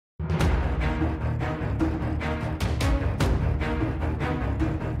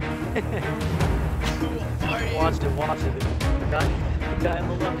Watch it. The guy on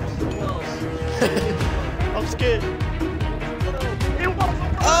the left is the well. I'm scared.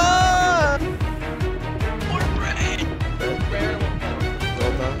 Ah! More bread.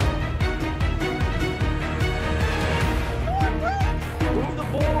 Well done. Move the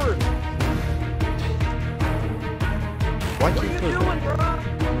board. Why What are keep you pushing? doing, bro?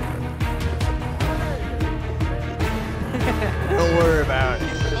 Don't worry about it.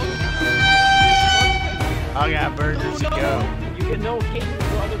 I got burgers to go. You get no occasion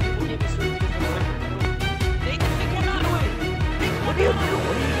for other people getting served. What are you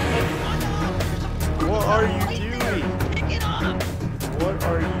doing? What are you doing? Pick it up. What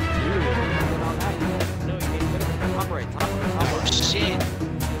are you doing? No, you can't. Top right. Oh shit.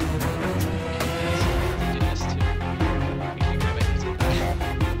 Do this too.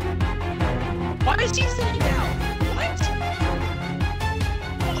 Why is he sitting down? What?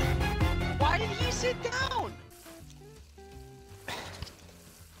 Why did he sit down?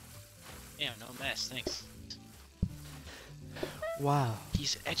 Damn, no mess, thanks. Wow.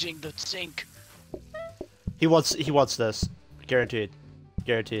 He's edging the sink. He wants this. Guaranteed.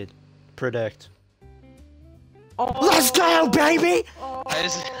 Predict. Oh. Let's go, baby! I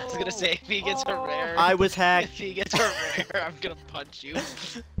was gonna say, if he gets a rare, I was if hacked. he gets a rare, I'm gonna punch you.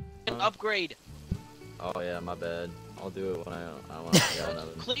 An upgrade. Oh yeah, my bad. I'll do it when I want to get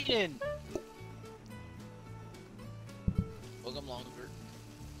another. Clean. Welcome longer.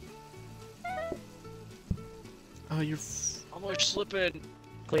 Oh, you're. I'm almost slipping.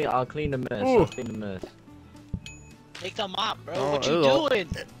 I'll clean the mess. Ooh. I'll clean the mess. Take the mop, bro. Oh, what you ew. doing?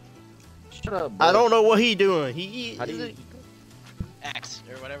 Shut up, bro. I don't know what he doing. He How do you... X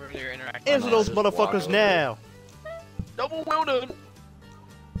or whatever they're interacting. answer on, those just walk motherfuckers over now. Double well done.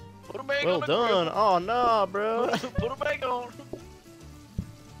 Put a bag Well on the done. Oh nah, bro. grill. Put a bag on.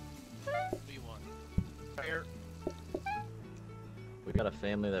 What do you want? Fire. We got a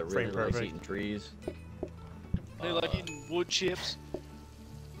family that really Frame likes perfect. eating trees. They like eating wood chips.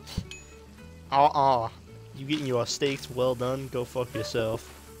 You getting your steaks well done? Go fuck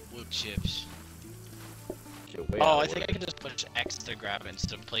yourself. Wood chips. Shit, way Oh, out I of think I order. can just push X to grab it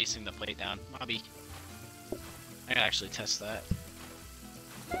instead of placing the plate down. Maybe. I can actually test that.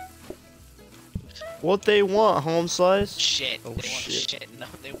 What they want, home slice? Shit. Oh, they want shit. shit. No,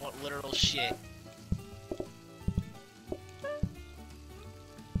 they want literal shit.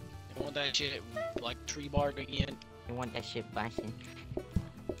 They want that shit like tree bark again. You want that shit bashing?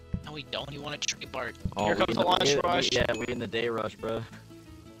 No, we don't. You want a tree bark. Oh, Here we comes in the lunch rush. Yeah, we in the day rush, bro.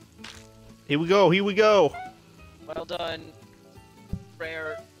 Here we go. Well done.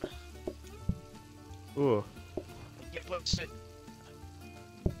 Rare. Ooh. Get what's it?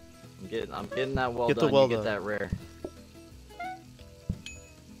 I'm getting that well Get the done. well You done. get that rare.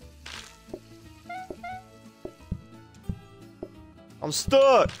 I'm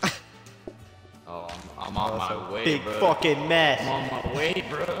stuck. Oh, I'm on That's my a way, big bro. fucking mess. I'm on my way,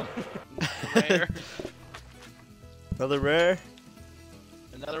 bro. Rare. Another rare.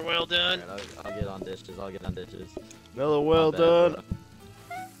 Another well done. Alright, I'll get on dishes. Another well My bad, done. bro.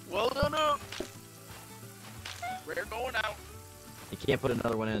 Well done up. Rare going out. You can't put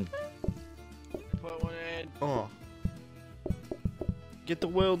another one in. Put one in. Oh. Get the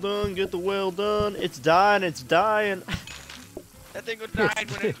well done. It's dying. That thing would die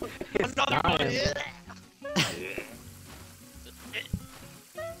when it. It's Another one. dying. Get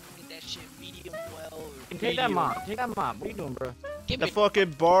that shit medium well. Or Take that medium. mop. What are you doing, bro? Give The me.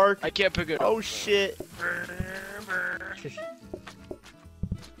 fucking bark. I can't pick it up. Oh shit.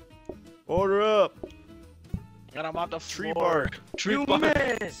 Order up. And I'm on the Tree floor. bark. Tree You bark.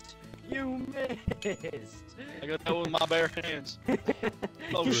 missed. You missed. I got that with my bare hands.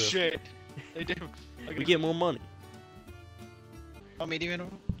 Oh True. shit. They did. I We get more money. Oh, medium.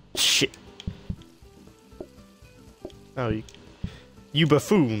 Shit. Oh, you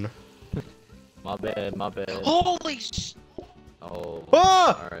buffoon. My bad. Holy sh! Oh.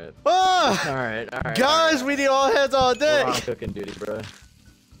 Ah! Alright. Ah! Alright. Guys, we need all hands on We're deck. on cooking duty, bro.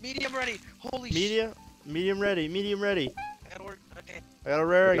 Medium ready. Holy Medium ready. shit. That'll work. Okay. I got a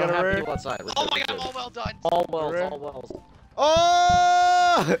rare. We don't have people outside. We're Oh good, my we're god, good. all well done. All wells, Rare. all wells.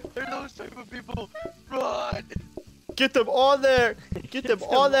 Oh! They're those type of people. Run! Get them on there. Get them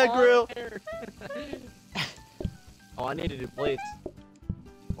on that grill. Oh, I need to do plates.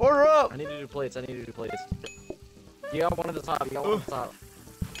 Order up. I need to do plates. You got one at the top.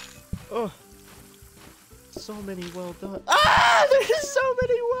 Oh. So many well done. Ah! There's so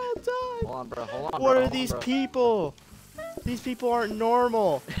many well done. Hold on, bro. Hold on, What bro. are these people? These people aren't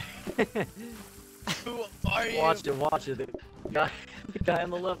normal. Who are you? Watch it. The guy on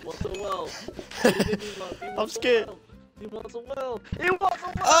the left wants a well. I'm scared. He wants a well. He wants a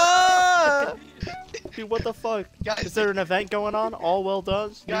well. Ah! Dude, what the fuck? Guys, Is there an event going on? All well done?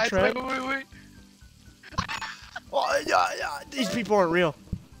 New guys, trend? wait. Oh, yeah. These people aren't real.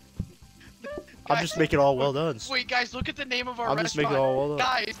 I'm just making all well done. Wait, guys, look at the name of our I'm restaurant. just making all well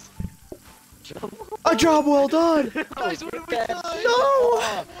done. Guys, A job well done! guys, what have we done?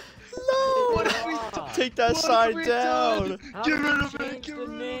 No! What No! have we done? Take that What sign have we down! done? How Get do rid we of it, change get the rid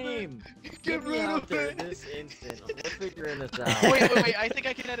of name? Get Get me rid out of there it. this instant. We're figuring this out. Wait, I think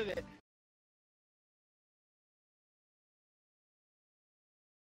I can edit it.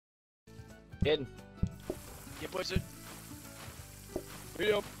 Hidden. Yeah, boys.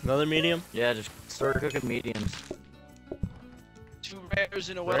 Yep. Another medium? Yeah, just start cooking mediums. 2 rares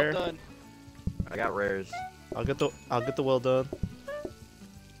and a Rare. well done. I got rares. I'll get the well done.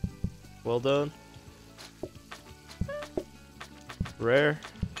 Well done. Rare.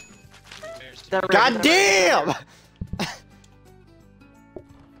 Rares. That rare, God that damn!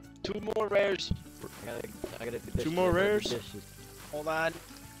 2 more rares. I gotta do 2 more rares? dishes. Hold on.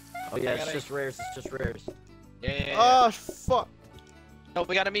 Oh yeah, I it's gotta- just rares. It's just rares. Yeah. Oh, fuck. No,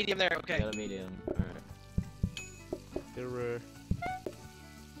 we got a medium there. I Okay. got a medium. Alright. Get a rare.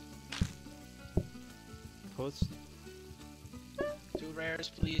 Post. 2 rares,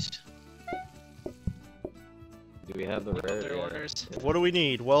 please. Do we have the Look up rare? their Yeah. orders. What do we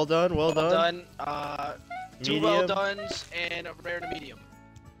need? Well done? Well done? 2 Medium? well dones and a rare to medium.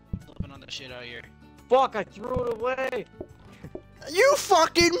 Flipping on the shit out here. Fuck! I threw it away. You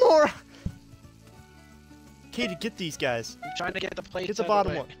fucking moron! Katie, get these guys. I'm trying to get the plates. Get the out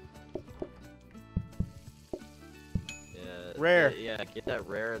of bottom way. one. Yeah. Rare. Yeah, get that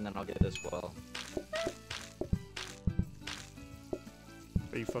rare, and then I'll get this well.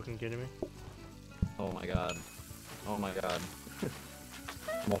 Are you fucking kidding me? Oh my god. Oh my god.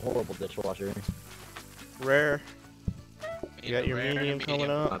 I'm a horrible dishwasher. Rare. We You got need a your rare and a medium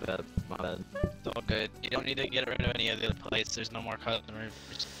coming up. My bad. My bad. It's all good. You don't need to get rid of any of the plates. There's no more customers.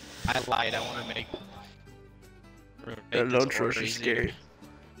 I lied. I want to make. That lunch rush is scary.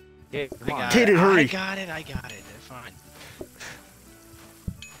 Okay, I come on. got Kaden, it. hurry. I got it. They're fine.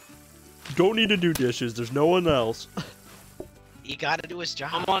 Don't need to do dishes. There's no one else. He got to do his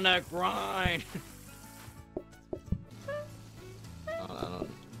job. I'm on that grind. I don't.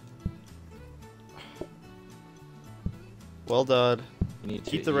 Well done. You need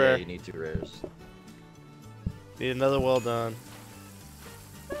Keep two, the rare. Yeah, you need 2 rares. Need another well done.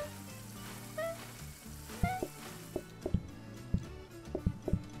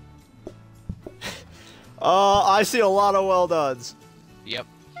 I see a lot of well dones. Yep.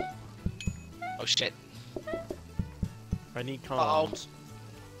 Oh shit. I need Uh-oh. comms.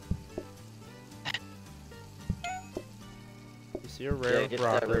 You see a rare Yeah, get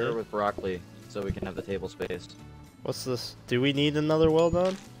broccoli. that rare with broccoli, so we can have the table space. What's this? Do we need another well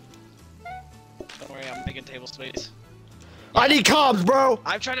done? Don't worry, I'm making table space. I need comms, bro!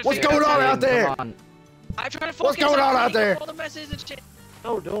 I'm trying to. What's figure going on out out there? Come on. I'm trying to focus. What's going on out cleaning there? All the messes and shit.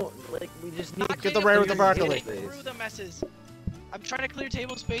 No, don't. Like, we just need Not Get the cleaning rare up with the broccoli. Through the messes. I'm trying to clear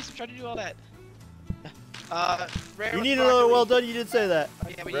table space. I'm trying to do all that. Rare You with need another broccoli. well done, you did say that. Oh,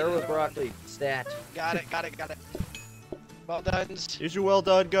 yeah, we need Rare with another one. broccoli. Stat. Got it. Well done. Here's your well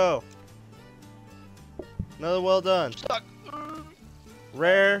done, go. Another well done. Stuck.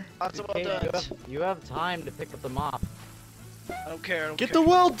 Rare. Lots of well Okay, done. you have time to pick up the mop. I don't care. I don't Get care. the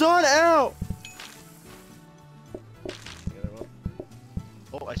well done out!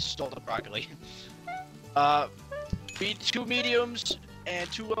 Oh, I stole the broccoli. Be 2 mediums and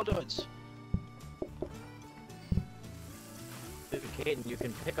 2 well dones. Dude, Caden, you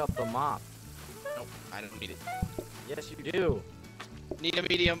can pick up the mop. Nope, I don't need it. Yes, you do. Need a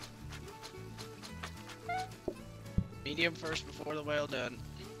medium. Medium first before the well done.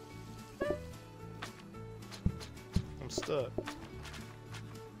 I'm stuck.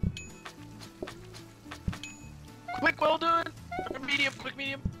 Quick well done. Or medium, quick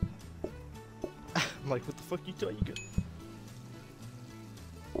medium. I'm like, what the fuck you thought you could?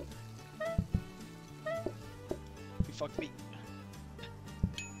 You fucked me.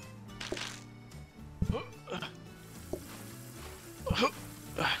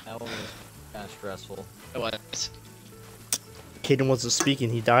 That one was kind of stressful. It was. Caden wasn't speaking,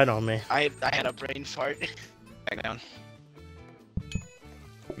 he died on me. I had a brain fart. Back down.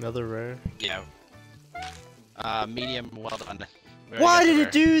 Another rare. Yeah. Medium well done. We already Why got the did rare.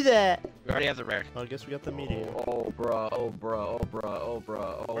 it do that? We already have the rare. Well, I guess we got the medium. Oh, bruh. Oh, bruh. Oh, bruh. Oh,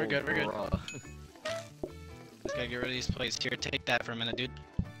 bruh. Oh, We're good, we're good. bruh. Just gotta get rid of these plates. Here, take that for a minute, dude.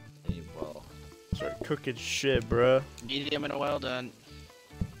 Hey, well. Start cooking shit, bruh. Medium and a well done.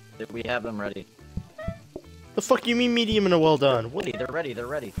 We have them ready. The fuck you mean medium and a well done? What? They're ready. They're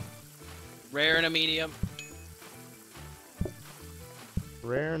ready. Rare and a medium.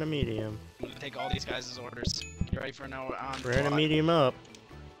 Rare and a medium. I'm gonna take all these guys' orders. Get ready for an hour on. Rare and a medium up.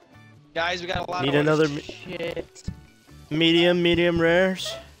 Guys, we got a lot Need of another orders. Shit. medium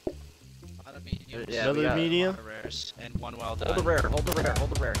rares. A lot of mediums. Yeah, Another we got- medium. A lot of rares and one well done. Hold the rare. Hold the rare.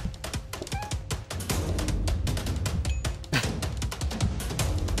 Hold the rare.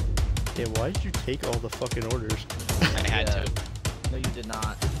 Okay, why did you take all the fucking orders? I had Yeah. to. No, you did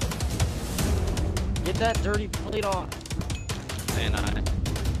not. Get that dirty plate off.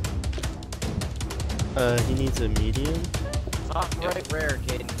 And He needs a medium. Top right rare,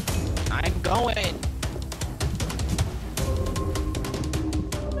 Caden. I'm going.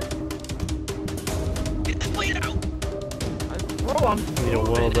 Get the plate out. Bro, I'm Need a well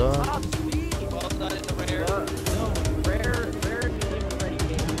moving at done. top speed. Well done in the rare. No, rare isn't even ready,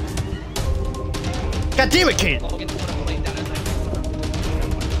 Caden. God damn it, Kate! Logan, put a plate down as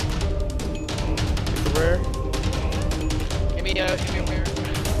Rare. Give me a rare.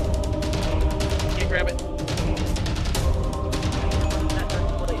 Can't grab it.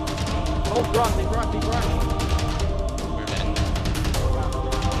 Oh, broccoli. We're in.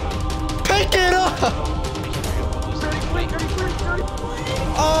 Pick it up!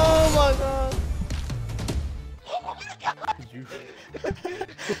 Oh my god! You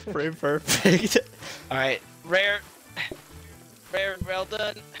frame perfect. Alright, rare. Rare, well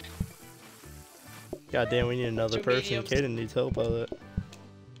done. God damn, we need another Two person. mediums. Kaden needs help with it.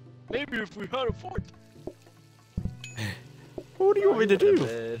 Maybe if we had a fourth. What do you want me to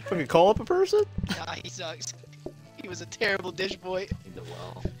do? Fucking call up a person? Nah, he sucks. He was a terrible dish boy.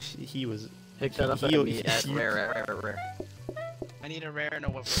 Well, He was. pick that up at He- me at he- rare. I need a rare and a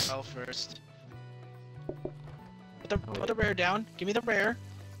well first. Put the rare down. Give me the rare.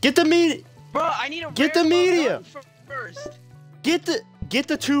 Get the medium. Bro, I need a Get rare the well medium. done first. Get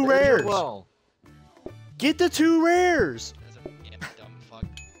the two rares. Well, Get the two rares. That's a damn dumb fuck.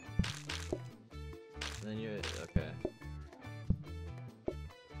 then you okay. What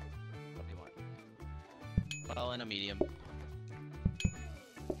do you want? Well, and a medium.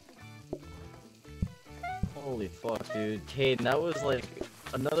 Holy fuck, dude. Caden, that was like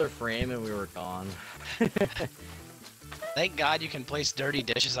another frame and we were gone. Thank God you can place dirty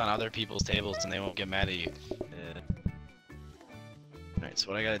dishes on other people's tables and they won't get mad at you. Yeah. Alright, so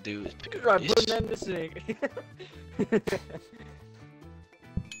what I gotta do is pick I up put dish. them in the sink.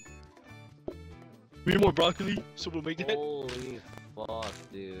 We need more broccoli, so we'll make that. Holy fuck,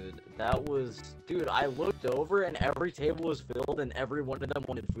 dude. That was... Dude, I looked over and every table was filled and every one of them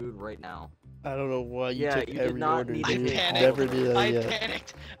wanted food right now. I don't know why you Yeah, took you did every not order, need I dude. to panicked. Never do that I again.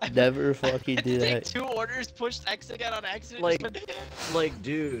 panicked. Never fucking I do had to take that. 2 orders, pushed X again on accident. Like- just went, Like,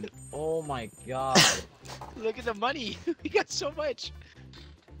 dude. Oh my god. look at the money. We got so much.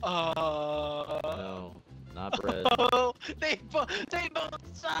 No. Not bread. Oh, they both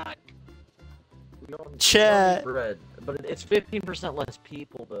suck. We don't Chat. need bread. But it's 15% less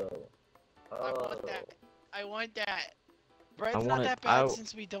people, though. I want that. I want that. Bread's want not it- that bad I-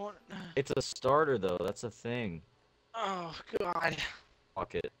 since we don't. It's a starter, though. That's a thing. Oh God.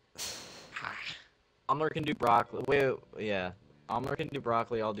 Fuck it. Amler can do broccoli. Wait, yeah. Amler can do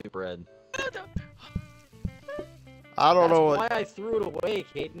broccoli, I'll do bread. I don't know That's what. why I threw it away,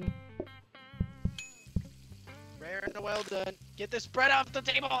 Caden. Rare and well done. Get this bread off the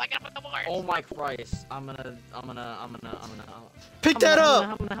table. I gotta put the board. Oh my Christ. I'm gonna. Pick that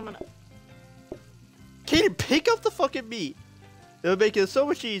up! I'm gonna. Kaden, pick up the fucking meat. It'll make it so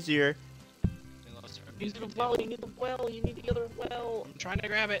much easier. You need the well, you need the well, you need the other well. I'm trying to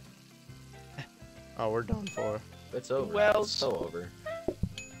grab it. Oh, we're done for. It's over. Wells. It's so over.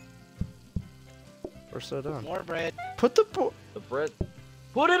 We're so done. More bread. Put the po- The bread.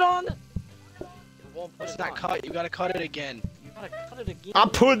 Put it on! It won't put It's it not on. cut. You gotta cut it again. You gotta cut it again. I'm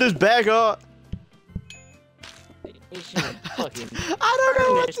putting this back up. You should fucking I don't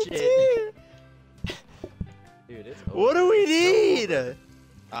know what that to shit. do. Dude, it's What over. do we It's so need? over.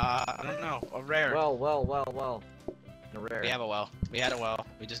 I don't know. A rare. Well. A rare. We have a well. We had a well.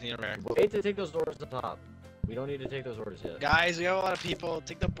 We just need a rare. Wait to take those orders to the top. We don't need to take those orders yet. Guys, we have a lot of people.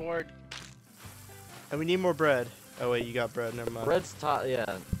 Take the board. And we need more bread. Oh wait, you got bread. Never mind. Bread's top, yeah.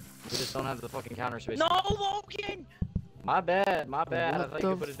 We just don't have the fucking counter space. No, Logan! My bad. I thought What you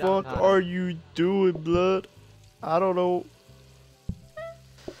the could put it down. fuck are you doing, blood? I don't know.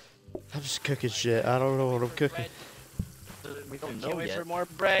 I'm just cooking shit. I don't know what I'm cooking. We don't Can't know wait yet. for more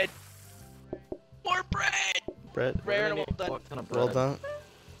bread. More bread! Bread. We're Rare gonna and need well a done. fuck ton of Well bread. done.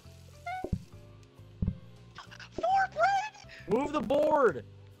 More bread! Move the board!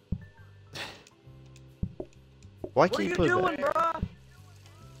 Why What are can't you put it doing, back? bruh?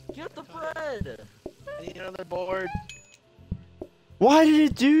 Get the bread. I need another board. Why did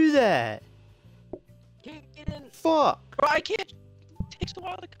it do that? Can't get in. Fuck. Bro, I can't. It takes a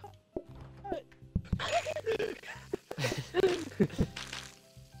while to cut.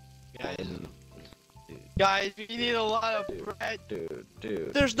 Guys, we need a lot of bread.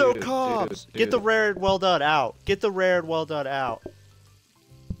 Dude. There's no cobs. Get the rare and well done out. Get the rare and well done out.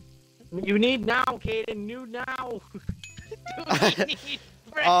 You need now, Caden. You now. Dude, we need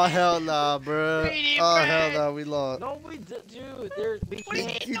bread. Oh hell nah, bro. We need Oh bread. hell nah, we lost. No, we dude. There, we What do you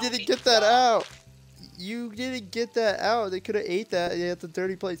can't. mean? You didn't get that out. You didn't get that out. They could have ate that. You had the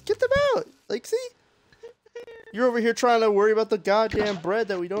dirty plates. Get them out. Like, see? You're over here trying to worry about the goddamn bread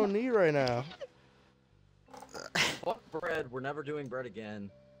that we don't need right now. Fuck bread. We're never doing bread again.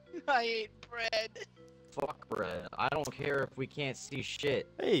 I ate bread. Fuck bread. I don't care if we can't see shit.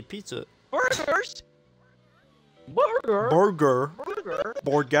 Hey, pizza. Burgers. Burger. Burger. Burger.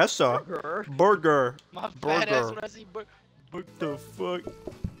 Borgessa. Burger. Burger. My Burger. fat ass when I see What the fuck?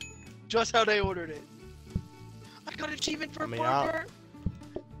 just how they ordered it. I got an achievement for I mean, burger.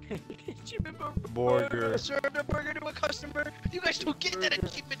 Achievement for Burger. Served a burger to a customer. You guys don't get that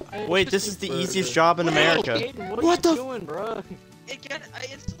achievement. Wait, this is the easiest job in America. Caden, what What are you the- doing, bro? I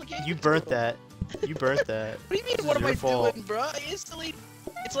instantly get You burnt that. You burnt that. What do you mean? This What is am I your fault. doing, bro? I instantly.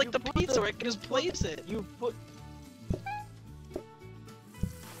 It's like You the put pizza the- where I can just place it. You put.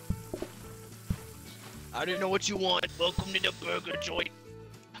 I didn't know what you want. Welcome to the burger joint.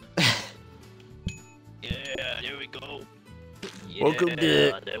 Yeah, there we go. Yeah, Welcome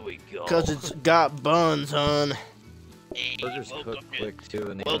to- there we go. Cause it's got buns, hon. Hey, Burgers welcome cook to quick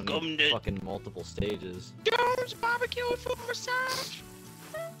too, and they don't welcome need to- fucking multiple stages. Jones Barbecue and Foot Massage.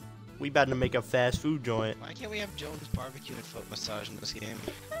 We about to make a fast food joint. Why can't we have Jones Barbecue and Foot Massage in this game?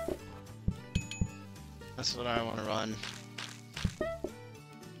 That's what I want to run.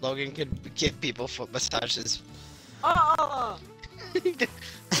 Logan could give people foot massages. Ah!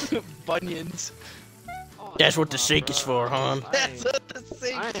 Bunions. Oh, That's what the come on, sink is bro. for, hon. I That's ain't- what the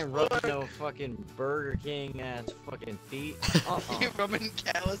sink I ain't for. rubbing no fucking Burger King ass fucking feet. You're rubbing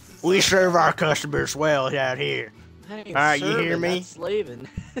calluses. We serve our customers well out here. Alright, you hear me? That's slaving.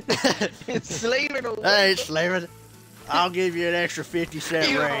 It's slaving away. I ain't slaving. I'll give you an extra 50-cent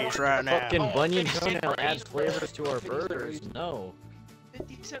You raise right now. Fucking Oh, bunion 50 cent toenail adds raise. flavors to our 50 cent burgers. raise. No.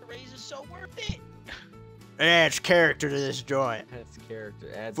 50-cent raise is so worth it. It adds character to this joint. That's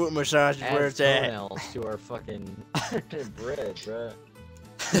character. Adds, Foot massage is where adds it's at. toenails to our fucking bread, bruh.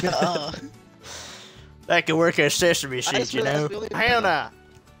 That could work as sesame I seeds, just you know? realized we only have Hannah!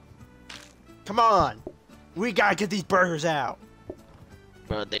 Come on! We gotta get these burgers out!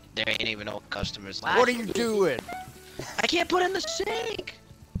 Bro, there ain't even no customers. What are you doing? I can't put in the sink.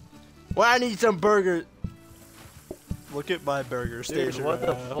 Well, I need some burgers. Look at my burger Dude, station what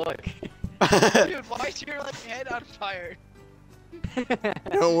the right fuck? Dude, why is your like head on fire?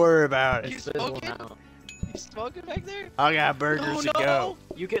 Don't worry about You it. Fizzle smoking? out. You smoking back there? I got burgers Oh, to no. go.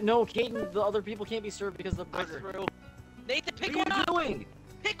 You get no, Caden. The other people can't be served because of the I burger. threw. Nathan, pick What one are you up. doing?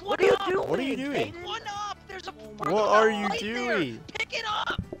 Pick one What are you up. doing? What are you doing? Pick one up. There's a. What are you right there. doing? Pick it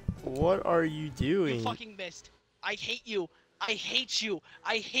up. What are you You doing? fucking missed. I hate you. I hate you.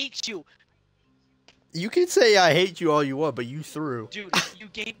 I hate you. You can say I hate you all you want, but you threw. Dude, you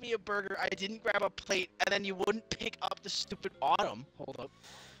gave me a burger, I didn't grab a plate, and then you wouldn't pick up the stupid bottom. Hold up.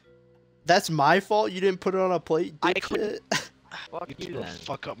 That's my fault you didn't put it on a plate, I dipshit. couldn't- Fuck You you two will then.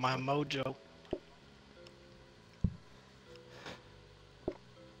 fuck up my mojo.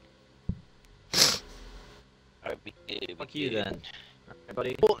 Fuck you then. Alright,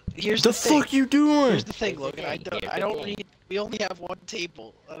 buddy. Well, here's The the thing. fuck you doing? Here's the thing, Here's the Logan. thing. I don't need. We only have one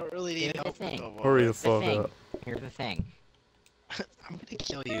table. I don't really need Here's the help with thing. the wall. Hurry the The fuck thing. up. Here's the thing. I'm gonna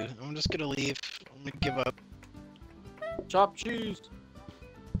kill you. I'm just gonna leave. I'm gonna give up. Chopped cheese.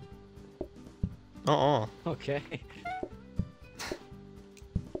 Okay.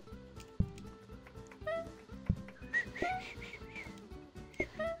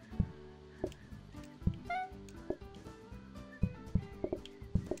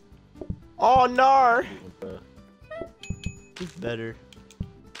 Oh, nar! Better.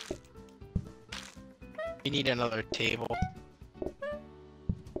 We need another table.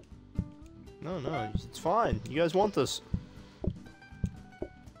 No, it's fine. You guys want this.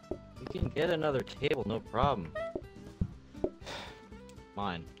 You can get another table, no problem.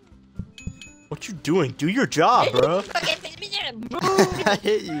 Mine. What you doing? Do your job, bro. I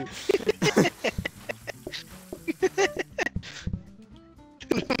hit you.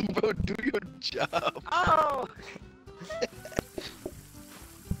 Bro, do your job. Oh!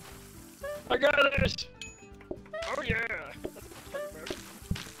 I got this.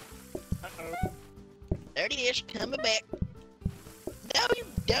 it is, coming back. No, you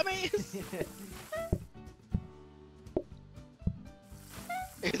dumbass.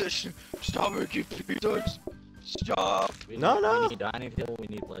 Either stop making pizzas. Stop. No. We need dining table, we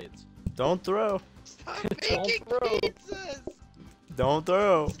need plates. Don't throw. Stop Don't making throw. pizzas. Don't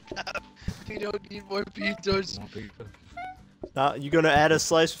throw. Stop. We don't need more pizzas. More pizza. You gonna add a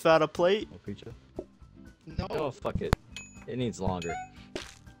slice without a plate? More pizza. No. Oh, fuck it. It needs longer.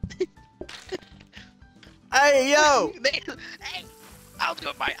 Hey, yo! Hey, I'll do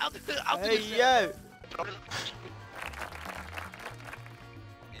it, Mike. I'll do Hey, it. yo!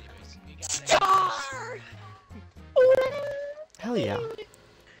 Anyways, we got it. Hell yeah.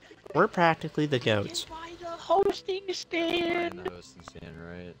 We're practically the goats. By the hosting Right stand. in the hosting stand,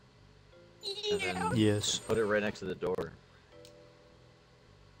 right? Yeah. And then Yes. put it right next to the door.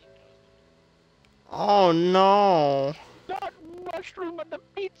 Oh no. Not mushroom on the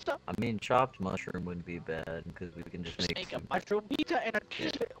pizza. I mean, chopped mushroom wouldn't be bad, because we can just Just make make a mushroom pizza and a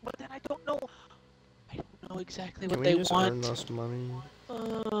cheese. But then I don't know exactly Can what we they just earn want. us money?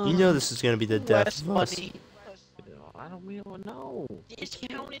 You know this is gonna be the death less of us. money. We don't know.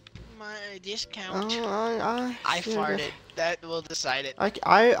 Discounted my discount. I I farted. That will decide it.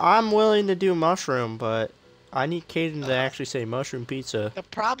 I'm willing to do mushroom, but I need Caden to actually say mushroom pizza. The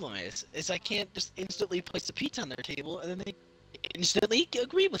problem is I can't just instantly place the pizza on their table and then they instantly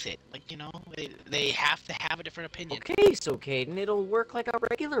agree with it. Like, you know, they have to have a different opinion. Okay, so Caden, it'll work like a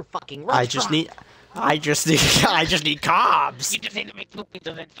regular fucking restaurant. I just need carbs. You just need to make two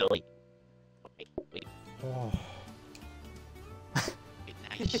pizzas in Philly. Wait. Oh.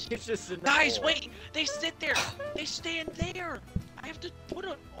 Nice. It's just in the Guys, hole. wait! They sit there! They stand there! I have to put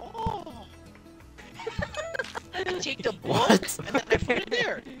a... Oh! I take the book, What? and then I put it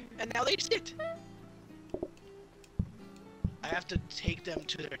there! And now they sit! I have to take them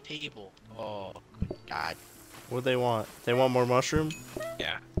to their table. Oh, good God. What do they want? They want more mushroom?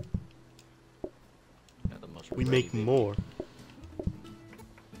 Yeah. Yeah, the mushroom We ready, make baby. more.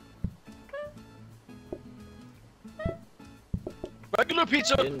 Regular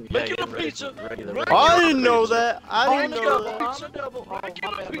pizza! Regular pizza! Regular I didn't know that. I didn't know that. On the double. Oh, my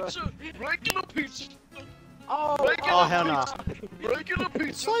bad, bro. Regular pizza! Oh, Oh, hell no. Regular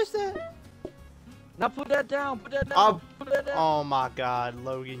pizza! Slice that. Now put that down. Put that down. I'll- Put that down. Oh my God,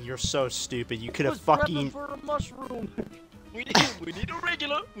 Logan, you're so stupid. You could have Was prepping fucking. for a mushroom. We need a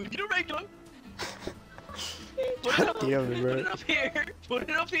regular! We need a regular! Put it up, Damn it, put bro. it up here! Put it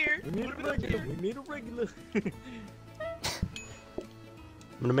up here! We need a Put it up regular. here! We need a regular. I'm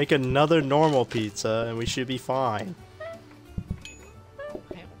gonna make another normal pizza, and we should be fine.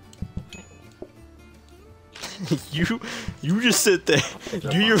 you just sit there,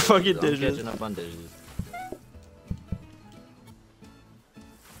 do your fucking I'm dishes. catching up on dishes.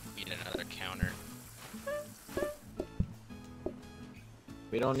 Need another counter.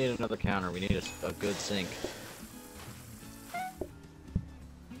 We don't need another counter. We need a good sink.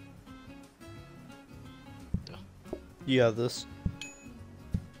 You got this.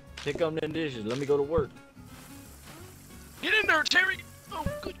 Pick up them dishes. Let me go to work. Get in there, Terry! Oh,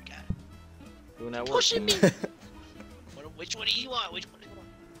 good God. Doing that work. Pushing me! dude. Which one do you want? Which one do you want?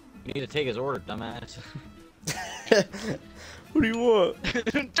 You need to take his order, dumbass. What do you want?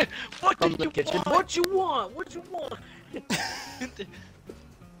 What From do the you kitchen. want? What you want? What you want?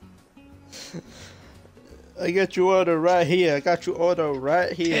 I got your order right here. I got your order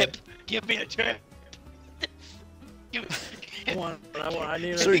right here. Tip! Give me a tip! I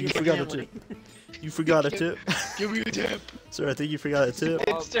need Sir, a you forgot a tip. You forgot a tip. Give me a tip! Sir, I think you forgot a tip.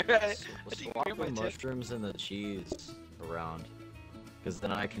 It's alright. I think Swap you're my the tip. mushrooms and the cheese around, because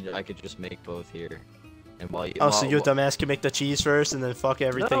then I could just make both here. And while you Oh, so your dumbass can make the cheese first and then fuck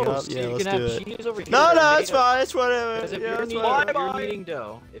everything no, up? so Yeah, you let's can do have it. cheese over here No, and no, make it's it- fine. It's whatever. Because if Yeah, you're it's kneading,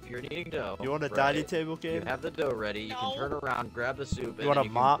 whatever. if you're kneading dough, You want a right, dining table, You game? have the dough ready. You can turn around, grab the soup, and want then a you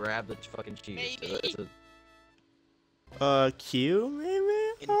mop? can grab the fucking cheese. Maybe. It's a- Q, maybe?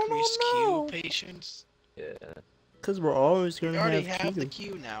 I Increase don't know. queue patience. yeah. Because we're always We gonna already have have Q. the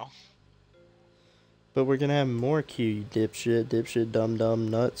queue now. But we're gonna have more Q, you dipshit, dumb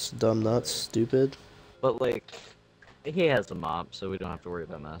nuts, stupid. But like, he has the mop, so we don't have to worry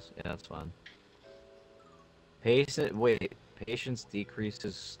about mess. Yeah, that's fine. Patience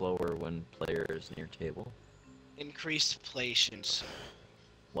decreases slower when player is near table. Increased patience.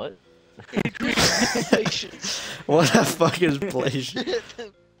 What? Increased patience. What a fucking place.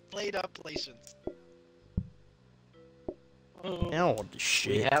 PlateUp patience. Oh, We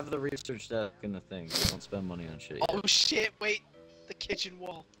shit. have the research desk in the thing. We don't spend money on shit. Oh shit, wait. The kitchen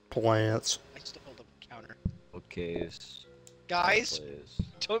wall. Plants. I stole the counter. Okay. Guys,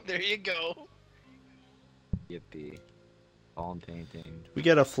 there you go. Yippee. All painting. We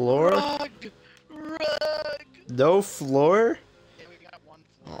got a floor? Rug! No floor? Yeah, we got one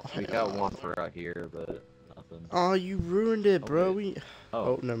floor. Oh, We got one for out here, but nothing. Oh, you ruined it, bro. wait.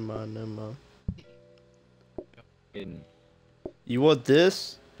 Oh, never mind, never mind. Hidden. You want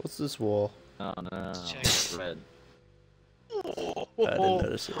this? What's this wall? No, no. Check. It's red. I didn't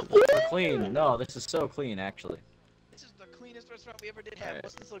notice it. We're clean. No, this is so clean, actually. This is the cleanest restaurant we ever did have. Alright.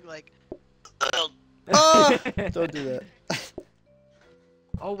 What's this look like? Ah! Don't do that.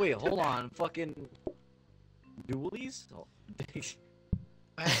 Oh wait, hold on. Fucking dualies? Oh.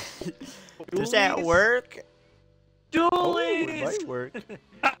 Does that work? Dualies! Oh, it might work.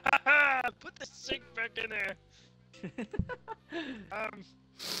 Put the sink back in there.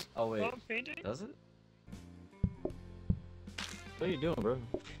 Oh wait, Painting? does it? What are you doing, bro?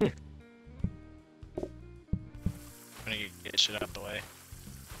 I'm gonna get shit out the way.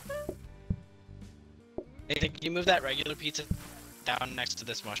 Hey, can you move that regular pizza down next to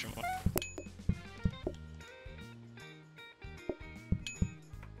this mushroom one?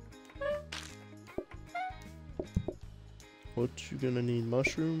 What you gonna need?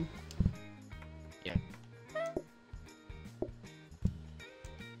 Mushroom? Yeah.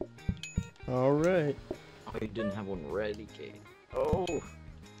 Alright. Oh, you didn't have one ready, Kate. Oh!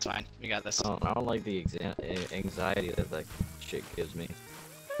 It's fine. We got this. I don't like the anxiety that that shit gives me.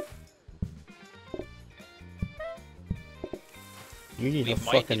 You need We a might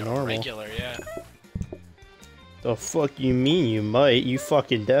fucking need a normal. regular, yeah. The fuck you mean you might? You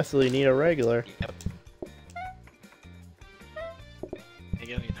fucking definitely need a regular. Yep. I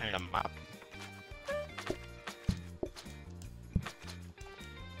guess we can hire a mop.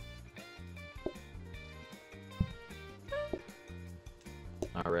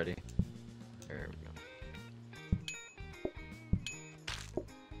 Not ready. There we go.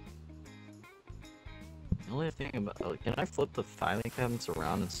 The only thing about can I flip the filing cabinets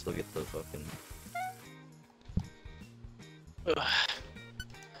around and still get the fucking?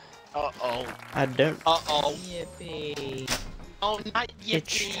 Uh-oh. I don't. Uh-oh. Yippee! Oh, not yet.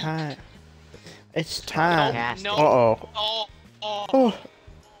 It's time. It's time. No. Uh-oh. Oh, oh. Oh.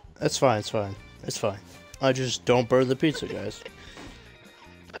 It's fine, it's fine. It's fine. I just don't burn the pizza, guys.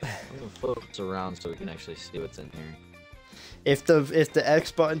 I'm gonna flip this around so we can actually see what's in here. If the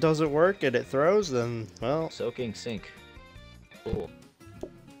X button doesn't work and it throws, then well. Soaking sink. Cool.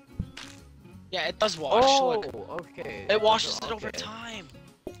 Yeah, it does wash. Look. Okay. It washes it Okay. over time.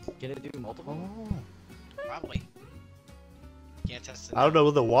 Can it do multiple? Oh. Probably. Can't test it. I don't know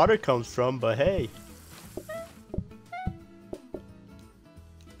where the water comes from, but hey.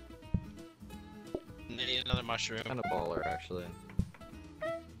 Need another mushroom. Kind of baller, actually.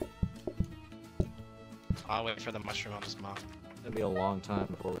 I'll wait for the mushroom on this mop. It'll be a long time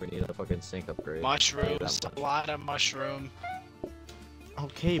before we need a fucking sink upgrade. Mushrooms, That a much. lot of mushroom.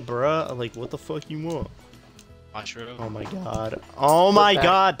 Okay, bruh. Like, what the fuck you want? Mushroom. Oh my god. Oh my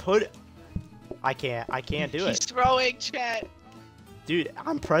god. Put it. I can't do He's it. throwing, chat. Dude,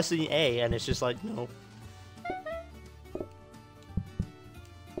 I'm pressing A and it's just like, no.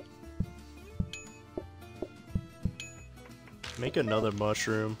 Make another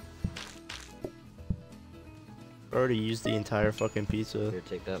mushroom. I already used the entire fucking pizza. Here,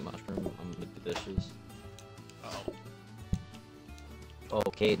 take that mushroom. I'm gonna do dishes. Oh. Oh,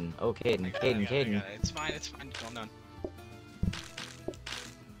 Caden. Oh, Caden. Caden. Caden. It's fine. It's fine. Calm down.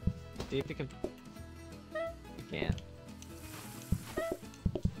 See if you can. You can.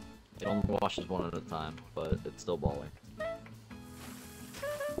 It only washes one at a time, but it's still balling.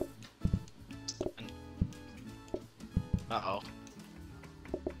 Uh-oh.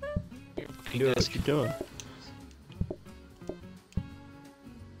 Do it. Keep doing.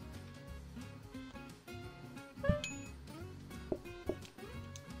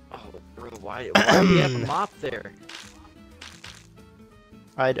 Oh, bro, why do we have a mop there?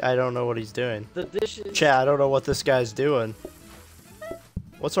 I don't know what he's doing. The dishes. Chat, I don't know what this guy's doing.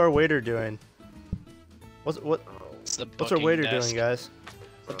 What's our waiter doing? What's It's the our booking waiter desk. doing, guys?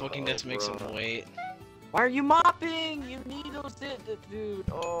 The booking desk makes him wait. Why are you mopping? You need those dude.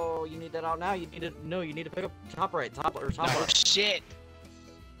 Oh, you need that out now. You need to you need to pick up top right, top Oh left. shit!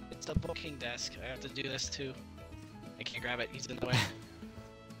 It's the booking desk. I have to do this too. I can't grab it. He's in the way.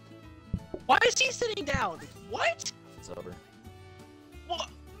 Why is he sitting down? What? It's over. What?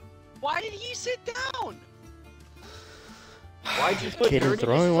 Why did he sit down? Why'd you put Caden dirty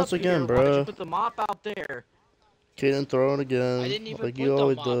throwing dishes once up again, here? Why'd you bro. put the mop out there? Caden throwing again, I didn't even like put he the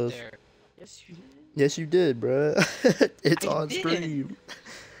always mop does. there. Yes, you did. Yes, you did, bro. It's I on didn't. stream.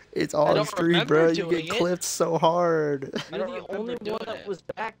 It's I on don't stream, remember bro. You doing get it. clipped so hard. I You're don't the only remember one doing that it. was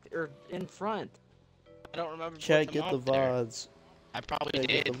back or in front. I don't remember. Chad, putting them get the up there. VODs. I probably Chad,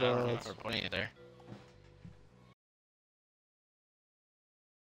 get did. the But I don't VODs. remember putting it there.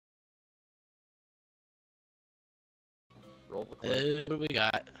 Roll the clip. What we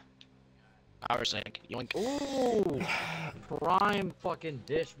got? Power sink. Yoink. Ooh, prime fucking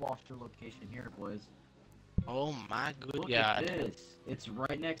dishwasher location here, boys. Oh my good Look god. at this. It's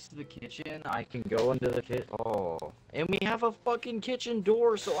right next to the kitchen. I can go into the kitchen. Oh, and we have a fucking kitchen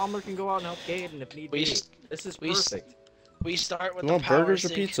door, so Elmer can go out and help Gaten if need We be. s- This is we s- perfect. We start with You the want power burgers or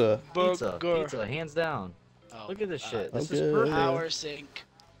sink. pizza? Pizza, Burger. pizza, hands down. Oh, Look at this shit. This Okay, is perfect. Power sink.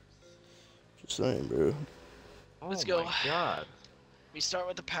 Just saying, bro. Oh Let's my go. god. We start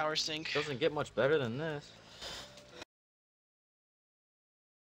with the power sink. Doesn't get much better than this.